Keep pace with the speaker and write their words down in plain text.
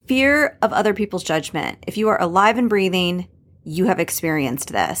fear of other people's judgment. If you are alive and breathing, you have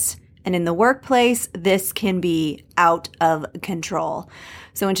experienced this. And in the workplace, this can be out of control.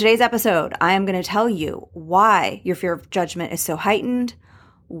 So in today's episode, I am going to tell you why your fear of judgment is so heightened,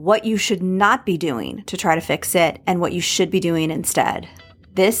 what you should not be doing to try to fix it, and what you should be doing instead.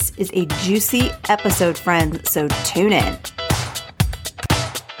 This is a juicy episode, friends, so tune in.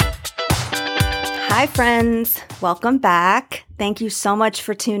 Hi, friends. Welcome back. Thank you so much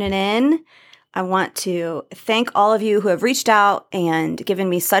for tuning in. I want to thank all of you who have reached out and given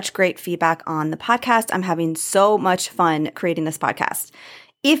me such great feedback on the podcast. I'm having so much fun creating this podcast.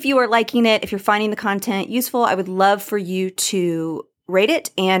 If you are liking it, if you're finding the content useful, I would love for you to rate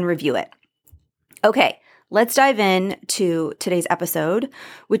it and review it. Okay, let's dive in to today's episode,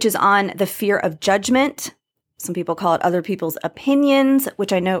 which is on the fear of judgment. Some people call it other people's opinions,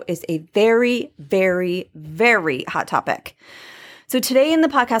 which I know is a very, very, very hot topic. So today in the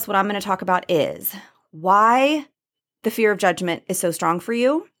podcast, what I'm going to talk about is why the fear of judgment is so strong for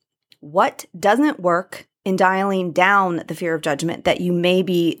you, what doesn't work in dialing down the fear of judgment that you may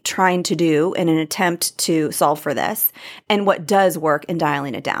be trying to do in an attempt to solve for this, and what does work in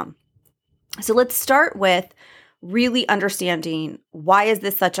dialing it down. So let's start with really understanding, why is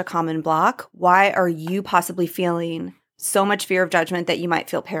this such a common block? Why are you possibly feeling so much fear of judgment that you might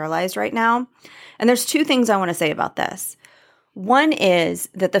feel paralyzed right now? And there's two things I want to say about this. One is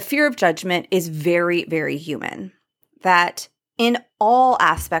that the fear of judgment is very, very human. That in all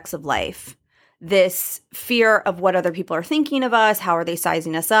aspects of life, this fear of what other people are thinking of us, how are they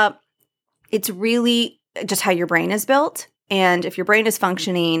sizing us up, it's really just how your brain is built. And if your brain is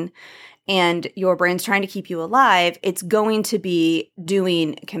functioning and your brain's trying to keep you alive, it's going to be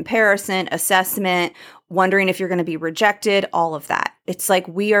doing comparison, assessment, wondering if you're going to be rejected, all of that. It's like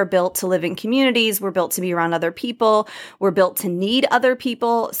we are built to live in communities. We're built to be around other people. We're built to need other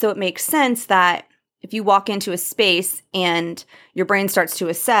people. So it makes sense that if you walk into a space and your brain starts to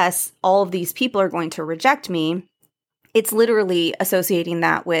assess, all of these people are going to reject me, it's literally associating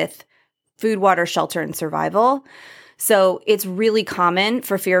that with food, water, shelter, and survival. So it's really common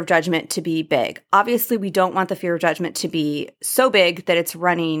for fear of judgment to be big. Obviously, we don't want the fear of judgment to be so big that it's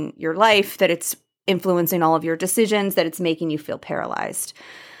running your life, that it's influencing all of your decisions, that it's making you feel paralyzed.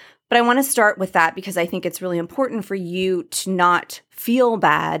 But I want to start with that because I think it's really important for you to not feel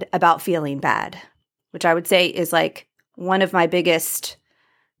bad about feeling bad, which I would say is like one of my biggest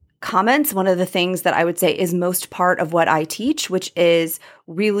comments, one of the things that I would say is most part of what I teach, which is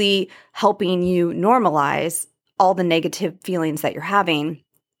really helping you normalize all the negative feelings that you're having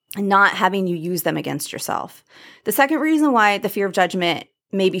and not having you use them against yourself. The second reason why the fear of judgment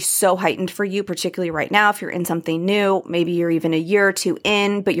may be so heightened for you, particularly right now, if you're in something new, maybe you're even a year or two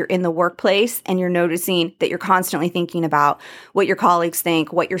in, but you're in the workplace and you're noticing that you're constantly thinking about what your colleagues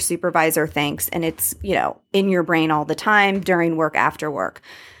think, what your supervisor thinks, and it's, in your brain all the time during work, after work.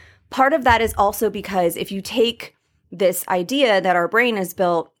 Part of that is also because if you take this idea that our brain is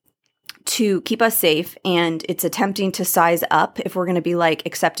built to keep us safe and it's attempting to size up if we're going to be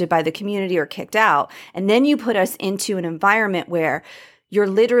accepted by the community or kicked out, and then you put us into an environment where you're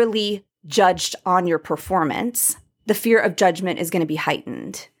literally judged on your performance, the fear of judgment is going to be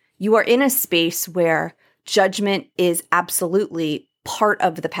heightened. You are in a space where judgment is absolutely part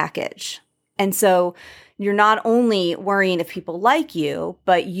of the package. And so you're not only worrying if people like you,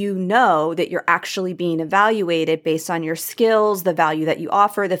 but you know that you're actually being evaluated based on your skills, the value that you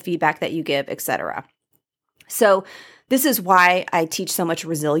offer, the feedback that you give, etc. So this is why I teach so much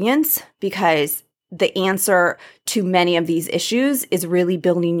resilience, because the answer to many of these issues is really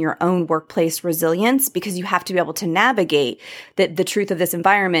building your own workplace resilience, because you have to be able to navigate that. The truth of this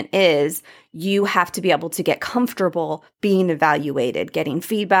environment is you have to be able to get comfortable being evaluated, getting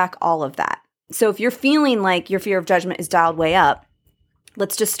feedback, all of that. So if you're feeling like your fear of judgment is dialed way up,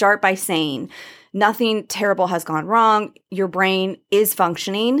 let's just start by saying nothing terrible has gone wrong. Your brain is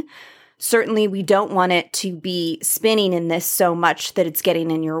functioning. Certainly, we don't want it to be spinning in this so much that it's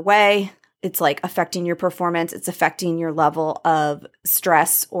getting in your way. It's affecting your performance. It's affecting your level of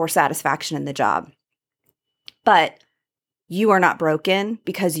stress or satisfaction in the job. But you are not broken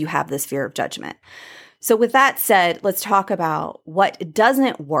because you have this fear of judgment. So with that said, let's talk about what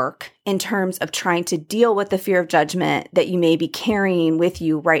doesn't work in terms of trying to deal with the fear of judgment that you may be carrying with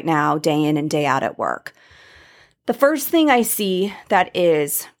you right now, day in and day out at work. The first thing I see that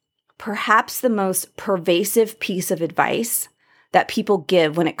is perhaps the most pervasive piece of advice that people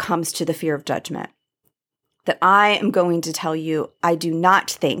give when it comes to the fear of judgment, that I am going to tell you I do not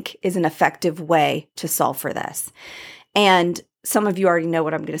think is an effective way to solve for this. And some of you already know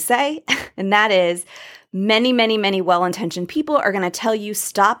what I'm going to say, and that is Many, many, many well-intentioned people are going to tell you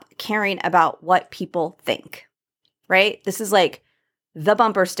stop caring about what people think, right? This is like the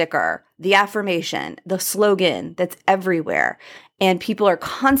bumper sticker, the affirmation, the slogan that's everywhere. And people are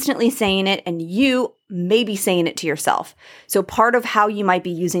constantly saying it, and you may be saying it to yourself. So part of how you might be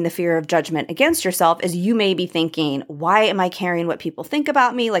using the fear of judgment against yourself is you may be thinking, why am I caring what people think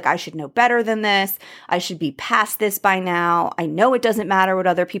about me? Like, I should know better than this. I should be past this by now. I know it doesn't matter what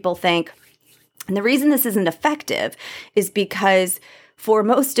other people think. And the reason this isn't effective is because for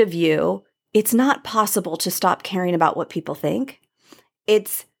most of you, it's not possible to stop caring about what people think.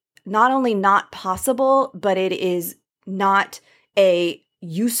 It's not only not possible, but it is not a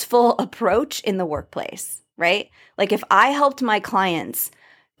useful approach in the workplace, right? Like if I helped my clients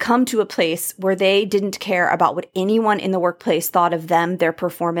come to a place where they didn't care about what anyone in the workplace thought of them, their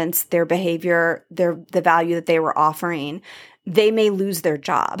performance, their behavior, the value that they were offering, they may lose their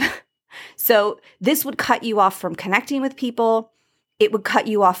job. So this would cut you off from connecting with people. It would cut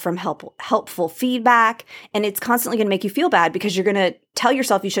you off from helpful feedback, and it's constantly going to make you feel bad because you're going to tell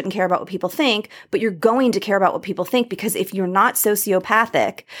yourself you shouldn't care about what people think, but you're going to care about what people think because if you're not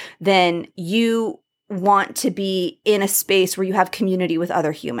sociopathic, then you want to be in a space where you have community with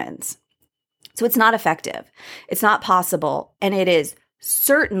other humans. So it's not effective. It's not possible, and it is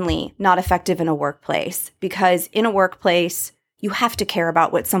certainly not effective in a workplace because in a workplace, you have to care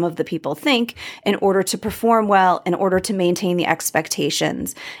about what some of the people think in order to perform well, in order to maintain the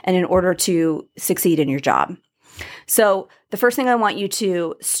expectations, and in order to succeed in your job. So the first thing I want you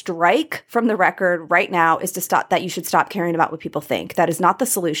to strike from the record right now is that you should stop caring about what people think. That is not the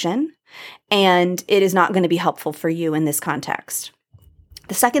solution, and it is not going to be helpful for you in this context.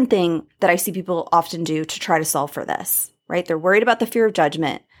 The second thing that I see people often do to try to solve for this, right? They're worried about the fear of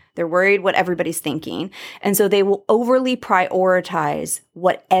judgment. They're worried what everybody's thinking. And so they will overly prioritize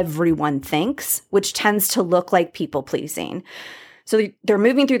what everyone thinks, which tends to look like people pleasing. So they're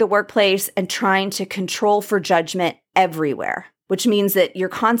moving through the workplace and trying to control for judgment everywhere, which means that you're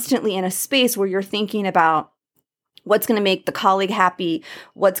constantly in a space where you're thinking about what's going to make the colleague happy,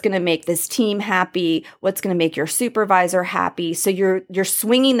 what's going to make this team happy, what's going to make your supervisor happy. So you're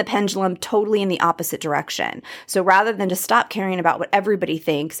swinging the pendulum totally in the opposite direction. So rather than to stop caring about what everybody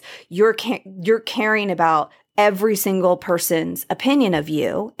thinks, you're caring about every single person's opinion of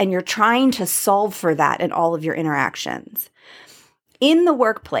you, and you're trying to solve for that in all of your interactions. In the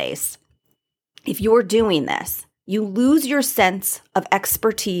workplace, if you're doing this, you lose your sense of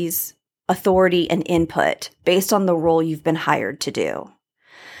expertise, authority, and input based on the role you've been hired to do.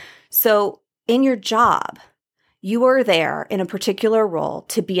 So in your job, you are there in a particular role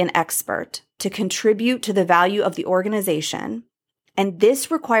to be an expert, to contribute to the value of the organization. And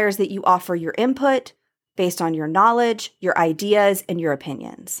this requires that you offer your input based on your knowledge, your ideas, and your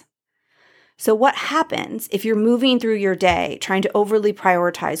opinions. So what happens if you're moving through your day trying to overly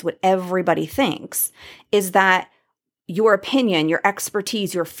prioritize what everybody thinks is that your opinion, your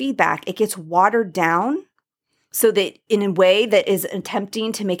expertise, your feedback, it gets watered down so that in a way that is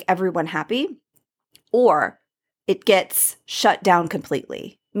attempting to make everyone happy, or it gets shut down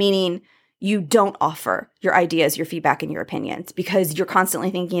completely, meaning you don't offer your ideas, your feedback, and your opinions because you're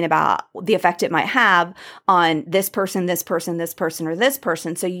constantly thinking about the effect it might have on this person, this person, this person, or this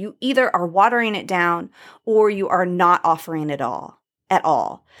person. So you either are watering it down or you are not offering it at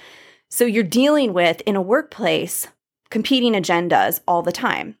all. So you're dealing with, in a workplace, competing agendas all the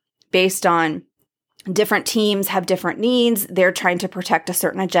time based on different teams have different needs. They're trying to protect a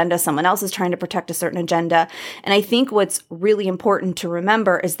certain agenda. Someone else is trying to protect a certain agenda. And I think what's really important to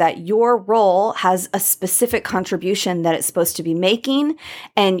remember is that your role has a specific contribution that it's supposed to be making,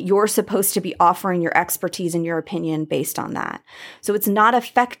 and you're supposed to be offering your expertise and your opinion based on that. So it's not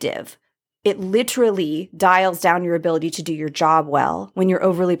effective. It literally dials down your ability to do your job well when you're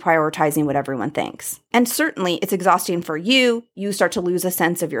overly prioritizing what everyone thinks. And certainly it's exhausting for you. You start to lose a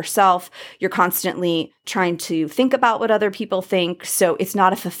sense of yourself. You're constantly trying to think about what other people think. So it's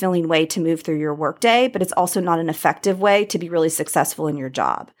not a fulfilling way to move through your workday, but it's also not an effective way to be really successful in your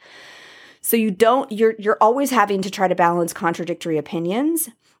job. So you're always having to try to balance contradictory opinions.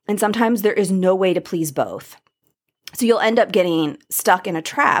 And sometimes there is no way to please both. So you'll end up getting stuck in a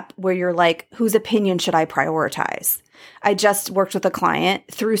trap where you're like, whose opinion should I prioritize? I just worked with a client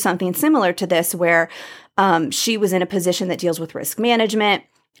through something similar to this where she was in a position that deals with risk management.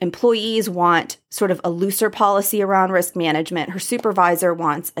 Employees want sort of a looser policy around risk management. Her supervisor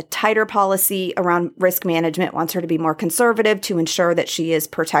wants a tighter policy around risk management, wants her to be more conservative to ensure that she is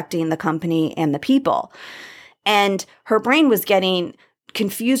protecting the company and the people. And her brain was getting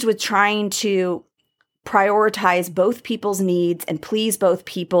confused with trying to prioritize both people's needs and please both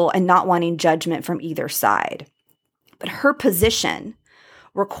people and not wanting judgment from either side. But her position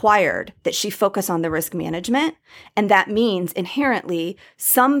required that she focus on the risk management. And that means inherently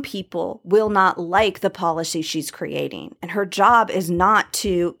some people will not like the policy she's creating. And her job is not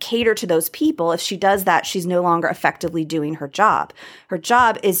to cater to those people. If she does that, she's no longer effectively doing her job. Her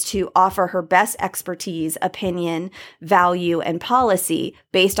job is to offer her best expertise, opinion, value, and policy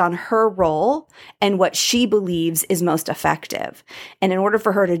based on her role and what she believes is most effective. And in order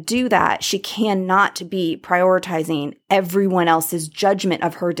for her to do that, she cannot be prioritizing everyone else's judgment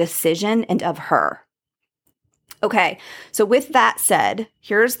of her decision and of her. Okay, so with that said,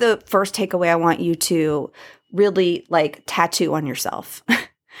 here's the first takeaway I want you to really tattoo on yourself.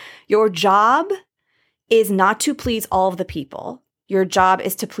 Your job is not to please all of the people. Your job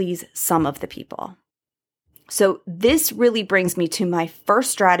is to please some of the people. So this really brings me to my first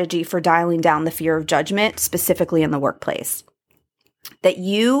strategy for dialing down the fear of judgment, specifically in the workplace. That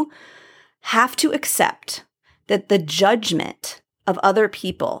you have to accept that the judgment of other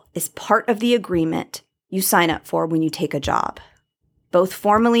people is part of the agreement you sign up for when you take a job, both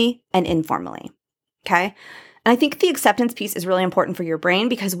formally and informally, okay? And I think the acceptance piece is really important for your brain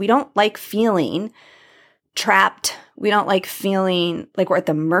because we don't like feeling trapped. We don't like feeling like we're at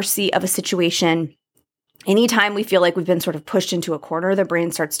the mercy of a situation. Anytime we feel like we've been sort of pushed into a corner, the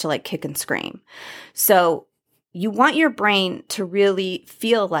brain starts to kick and scream. So you want your brain to really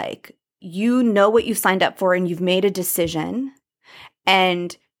feel like you know what you signed up for and you've made a decision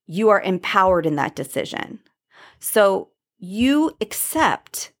and you are empowered in that decision. So you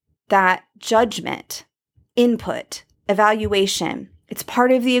accept that judgment, input, evaluation. It's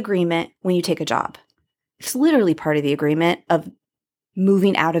part of the agreement when you take a job. It's literally part of the agreement of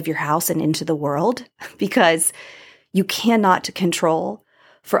moving out of your house and into the world because you cannot control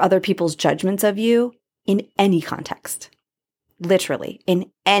for other people's judgments of you in any context. Literally,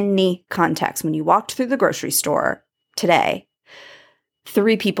 in any context. When you walked through the grocery store today,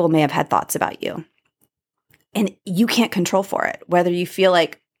 3 people may have had thoughts about you. And you can't control for it. Whether you feel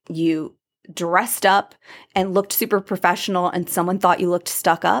like you dressed up and looked super professional and someone thought you looked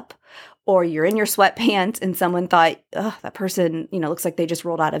stuck up, or you're in your sweatpants and someone thought, oh, that person, looks like they just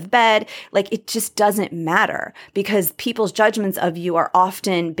rolled out of bed. It just doesn't matter because people's judgments of you are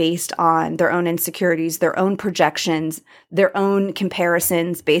often based on their own insecurities, their own projections, their own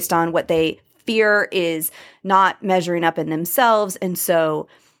comparisons based on what they fear is not measuring up in themselves. And so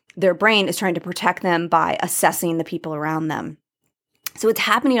their brain is trying to protect them by assessing the people around them. So it's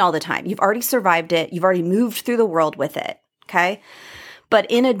happening all the time. You've already survived it. You've already moved through the world with it. Okay. But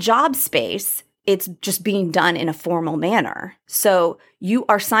in a job space, it's just being done in a formal manner. So you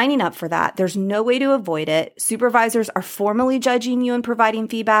are signing up for that. There's no way to avoid it. Supervisors are formally judging you and providing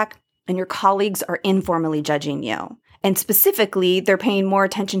feedback, and your colleagues are informally judging you. And specifically, they're paying more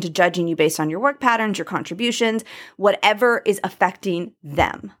attention to judging you based on your work patterns, your contributions, whatever is affecting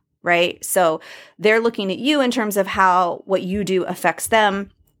them, right? So they're looking at you in terms of how what you do affects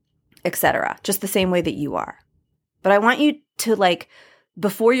them, etc., just the same way that you are. But I want you to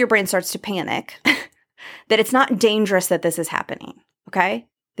before your brain starts to panic, that it's not dangerous that this is happening, okay?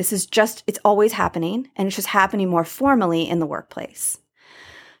 This is just, it's always happening, and it's just happening more formally in the workplace.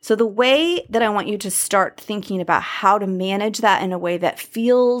 So the way that I want you to start thinking about how to manage that in a way that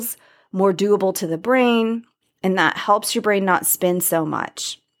feels more doable to the brain and that helps your brain not spin so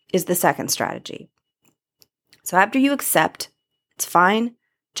much is the second strategy. So after you accept, it's fine,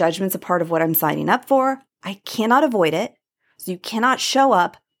 judgment's a part of what I'm signing up for, I cannot avoid it. So you cannot show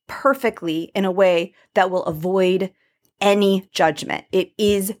up perfectly in a way that will avoid any judgment. It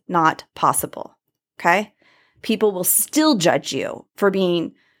is not possible, okay? People will still judge you for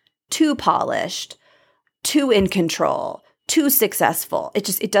being too polished, too in control, too successful.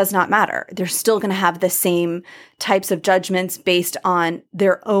 It does not matter. They're still going to have the same types of judgments based on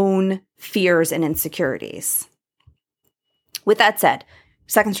their own fears and insecurities. With that said,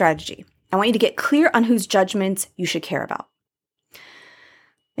 second strategy, I want you to get clear on whose judgments you should care about.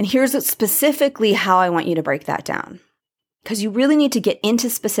 And here's specifically how I want you to break that down, because you really need to get into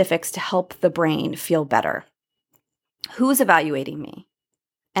specifics to help the brain feel better. Who's evaluating me?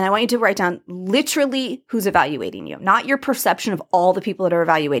 And I want you to write down literally who's evaluating you, not your perception of all the people that are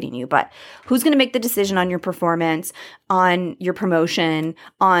evaluating you, but who's going to make the decision on your performance, on your promotion,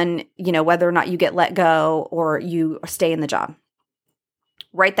 on, whether or not you get let go or you stay in the job.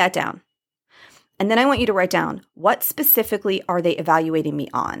 Write that down. And then I want you to write down, what specifically are they evaluating me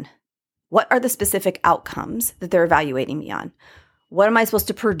on? What are the specific outcomes that they're evaluating me on? What am I supposed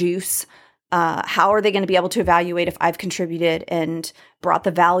to produce? How are they going to be able to evaluate if I've contributed and brought the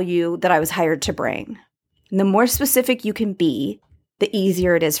value that I was hired to bring? And the more specific you can be, the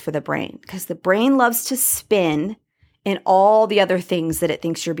easier it is for the brain, because the brain loves to spin in all the other things that it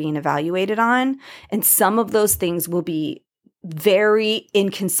thinks you're being evaluated on. And some of those things will be very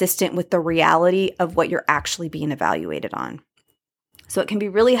inconsistent with the reality of what you're actually being evaluated on. So it can be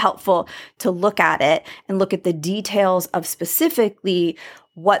really helpful to look at it and look at the details of specifically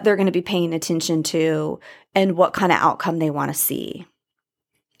what they're going to be paying attention to and what kind of outcome they want to see.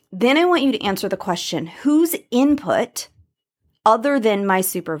 Then I want you to answer the question, whose input, other than my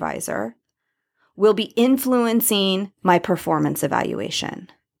supervisor, will be influencing my performance evaluation?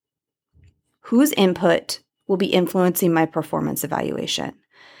 Whose input will be influencing my performance evaluation?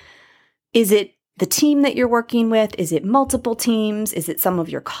 Is it the team that you're working with? Is it multiple teams? Is it some of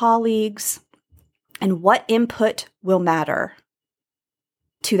your colleagues? And what input will matter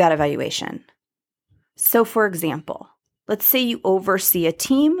to that evaluation? So for example, let's say you oversee a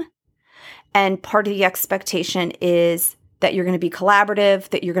team and part of the expectation is that you're going to be collaborative,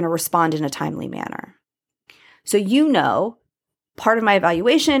 that you're going to respond in a timely manner. So you know, part of my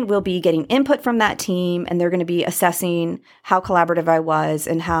evaluation will be getting input from that team, and they're going to be assessing how collaborative I was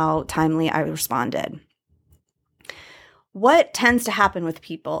and how timely I responded. What tends to happen with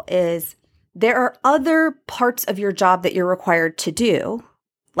people is there are other parts of your job that you're required to do.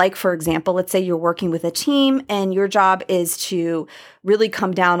 Like, for example, let's say you're working with a team and your job is to really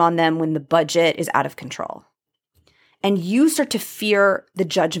come down on them when the budget is out of control. And you start to fear the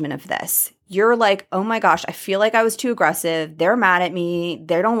judgment of this. You're like, oh my gosh, I feel like I was too aggressive. They're mad at me.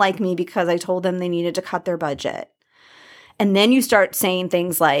 They don't like me because I told them they needed to cut their budget. And then you start saying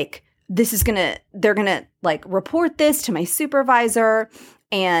things like, they're going to like report this to my supervisor.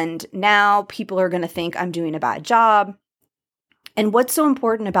 And now people are going to think I'm doing a bad job. And what's so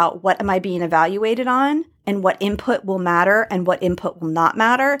important about what am I being evaluated on and what input will matter and what input will not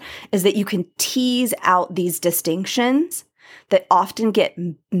matter is that you can tease out these distinctions that often get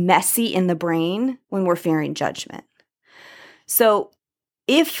messy in the brain when we're fearing judgment. So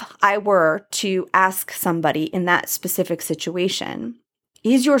if I were to ask somebody in that specific situation,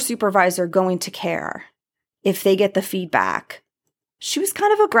 is your supervisor going to care if they get the feedback? She was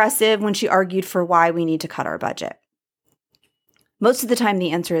kind of aggressive when she argued for why we need to cut our budget. Most of the time,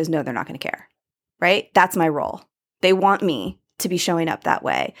 the answer is no, they're not going to care, right? That's my role. They want me to be showing up that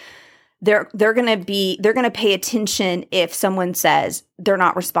way. They're going to pay attention if someone says they're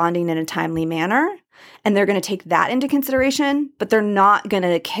not responding in a timely manner, and they're going to take that into consideration, but they're not going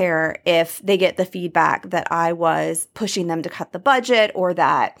to care if they get the feedback that I was pushing them to cut the budget or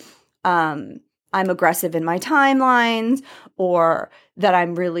that I'm aggressive in my timelines or that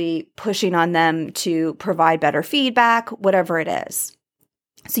I'm really pushing on them to provide better feedback, whatever it is.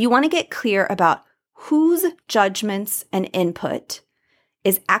 So you want to get clear about whose judgments and input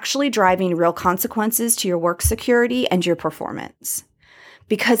is actually driving real consequences to your work security and your performance.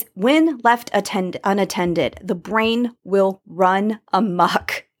 Because when left unattended, the brain will run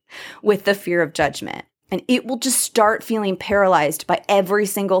amok with the fear of judgment. And it will just start feeling paralyzed by every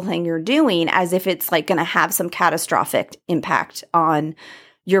single thing you're doing as if it's like going to have some catastrophic impact on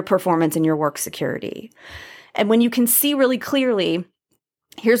your performance and your work security. And when you can see really clearly,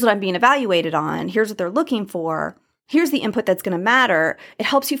 here's what I'm being evaluated on, here's what they're looking for, here's the input that's going to matter, it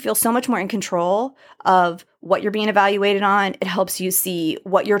helps you feel so much more in control of what you're being evaluated on. It helps you see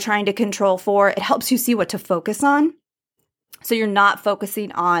what you're trying to control for. It helps you see what to focus on. So you're not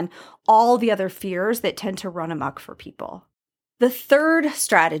focusing on all the other fears that tend to run amok for people. The third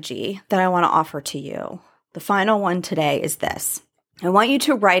strategy that I want to offer to you, the final one today, is this. I want you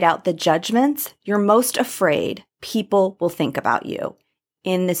to write out the judgments you're most afraid people will think about you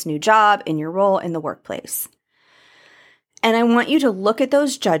in this new job, in your role, in the workplace. And I want you to look at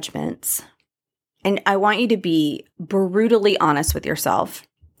those judgments, and I want you to be brutally honest with yourself.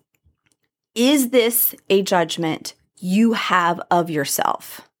 Is this a judgment you have of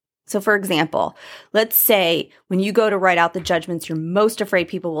yourself? So for example, let's say when you go to write out the judgments you're most afraid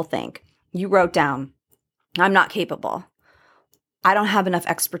people will think, you wrote down, I'm not capable. I don't have enough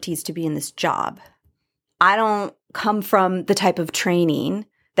expertise to be in this job. I don't come from the type of training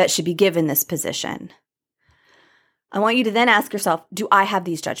that should be given this position. I want you to then ask yourself, do I have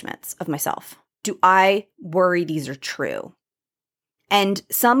these judgments of myself? Do I worry these are true? And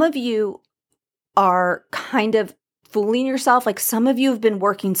some of you are kind of fooling yourself. Like some of you have been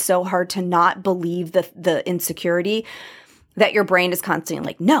working so hard to not believe the insecurity that your brain is constantly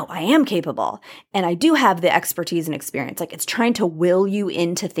like, no, I am capable. And I do have the expertise and experience. Like it's trying to will you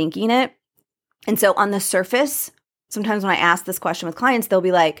into thinking it. And so on the surface, sometimes when I ask this question with clients, they'll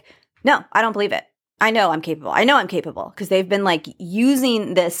be like, no, I don't believe it. I know I'm capable. I know I'm capable, because they've been like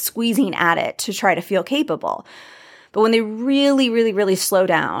using this, squeezing at it to try to feel capable. But when they really, really, really slow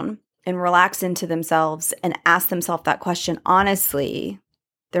down and relax into themselves and ask themselves that question honestly,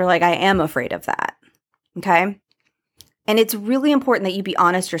 they're like, I am afraid of that. Okay. And it's really important that you be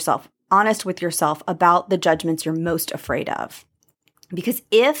honest with yourself about the judgments you're most afraid of. Because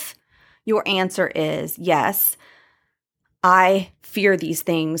if your answer is, yes, I fear these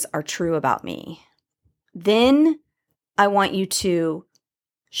things are true about me, then I want you to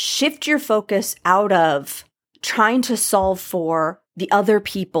shift your focus out of trying to solve for the other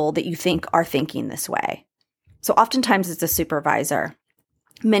people that you think are thinking this way. So oftentimes it's a supervisor.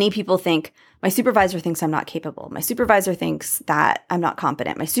 Many people think, my supervisor thinks I'm not capable. My supervisor thinks that I'm not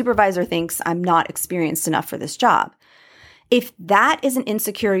competent. My supervisor thinks I'm not experienced enough for this job. If that is an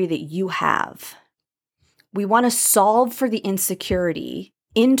insecurity that you have, we want to solve for the insecurity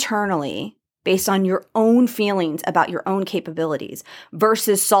internally based on your own feelings about your own capabilities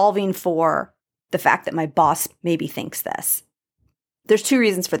versus solving for the fact that my boss maybe thinks this. There's two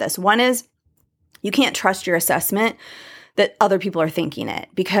reasons for this. One is you can't trust your assessment that other people are thinking it,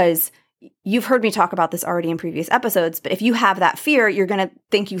 because you've heard me talk about this already in previous episodes, but if you have that fear, you're going to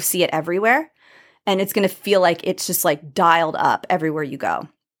think you see it everywhere, and it's going to feel like it's just like dialed up everywhere you go.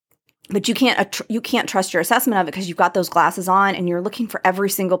 But you can't trust your assessment of it because you've got those glasses on and you're looking for every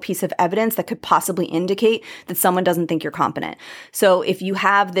single piece of evidence that could possibly indicate that someone doesn't think you're competent. So if you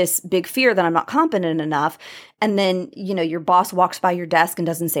have this big fear that I'm not competent enough, and then, your boss walks by your desk and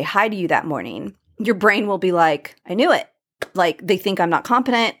doesn't say hi to you that morning, your brain will be like, I knew it. Like, they think I'm not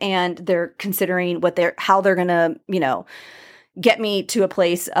competent, and they're considering how they're going to, get me to a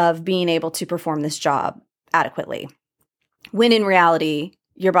place of being able to perform this job adequately. When in reality,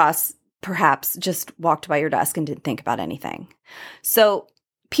 your boss perhaps just walked by your desk and didn't think about anything. So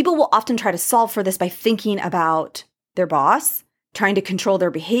people will often try to solve for this by thinking about their boss, trying to control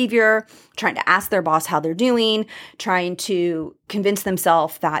their behavior, trying to ask their boss how they're doing, trying to convince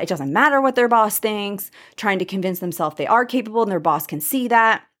themselves that it doesn't matter what their boss thinks, trying to convince themselves they are capable and their boss can see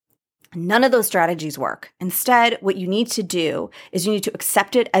that. None of those strategies work. Instead, what you need to do is you need to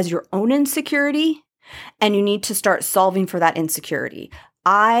accept it as your own insecurity, and you need to start solving for that insecurity.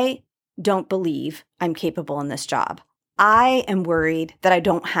 I don't believe I'm capable in this job. I am worried that I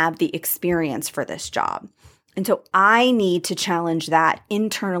don't have the experience for this job. And so I need to challenge that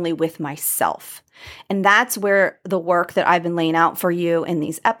internally with myself. And that's where the work that I've been laying out for you in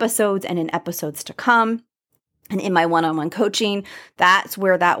these episodes and in episodes to come, and in my one-on-one coaching, that's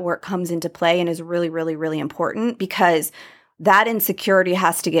where that work comes into play and is really, really, really important, because that insecurity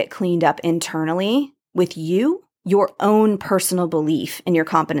has to get cleaned up internally with you, your own personal belief in your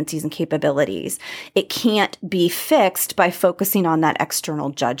competencies and capabilities. It can't be fixed by focusing on that external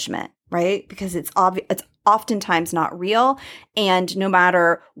judgment, right? Because it's oftentimes not real. And no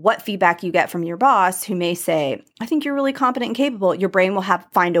matter what feedback you get from your boss, who may say, I think you're really competent and capable, your brain will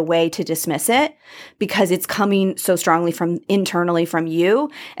find a way to dismiss it because it's coming so strongly from internally from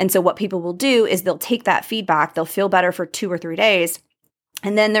you. And so what people will do is they'll take that feedback, they'll feel better for 2 or 3 days,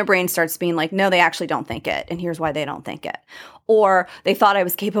 and then their brain starts being like, no, they actually don't think it. And here's why they don't think it. Or they thought I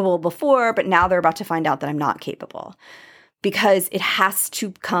was capable before, but now they're about to find out that I'm not capable. Because it has to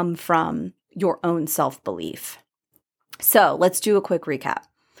come from your own self-belief. So let's do a quick recap.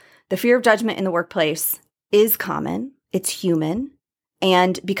 The fear of judgment in the workplace is common. It's human.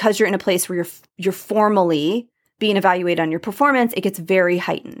 And because you're in a place where you're formally being evaluated on your performance, it gets very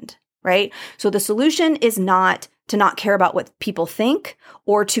heightened, right? So the solution is not to not care about what people think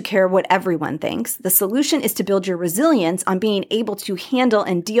or to care what everyone thinks. The solution is to build your resilience on being able to handle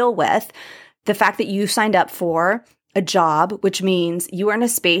and deal with the fact that you signed up for a job, which means you are in a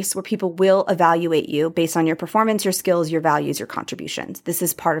space where people will evaluate you based on your performance, your skills, your values, your contributions. This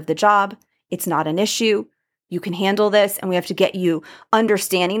is part of the job. It's not an issue. You can handle this, and we have to get you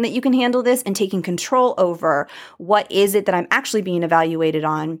understanding that you can handle this and taking control over what is it that I'm actually being evaluated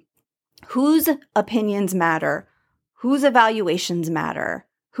on, whose opinions matter, whose evaluations matter,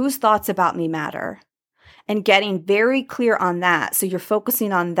 whose thoughts about me matter, and getting very clear on that. So you're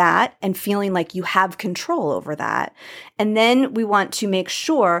focusing on that and feeling like you have control over that. And then we want to make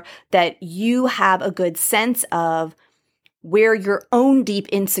sure that you have a good sense of where your own deep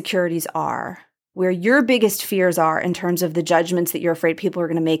insecurities are, where your biggest fears are in terms of the judgments that you're afraid people are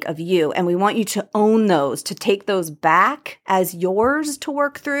going to make of you. And we want you to own those, to take those back as yours to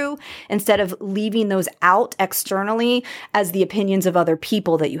work through, instead of leaving those out externally as the opinions of other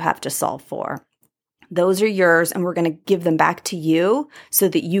people that you have to solve for. Those are yours, and we're going to give them back to you so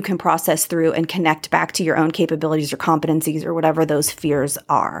that you can process through and connect back to your own capabilities or competencies or whatever those fears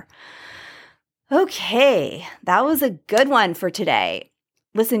are. Okay, that was a good one for today.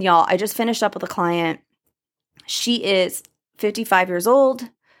 Listen, y'all, I just finished up with a client. She is 55 years old.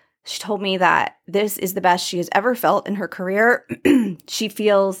 She told me that this is the best she has ever felt in her career. She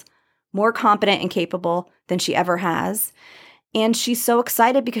feels more competent and capable than she ever has. And she's so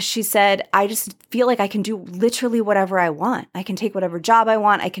excited because she said, I just feel like I can do literally whatever I want. I can take whatever job I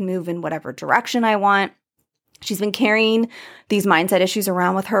want. I can move in whatever direction I want. She's been carrying these mindset issues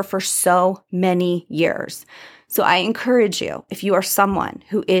around with her for so many years. So I encourage you, if you are someone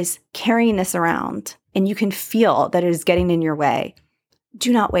who is carrying this around and you can feel that it is getting in your way,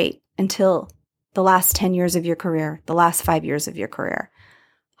 do not wait until the last 10 years of your career, the last 5 years of your career.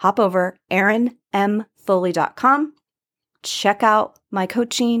 Hop over erinmfoley.com, check out my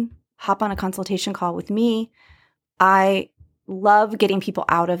coaching, hop on a consultation call with me. I love getting people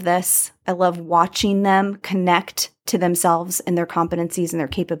out of this. I love watching them connect to themselves and their competencies and their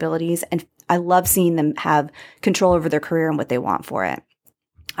capabilities. And I love seeing them have control over their career and what they want for it.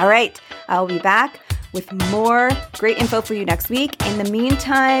 All right, I'll be back with more great info for you next week. In the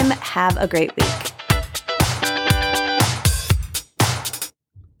meantime, have a great week.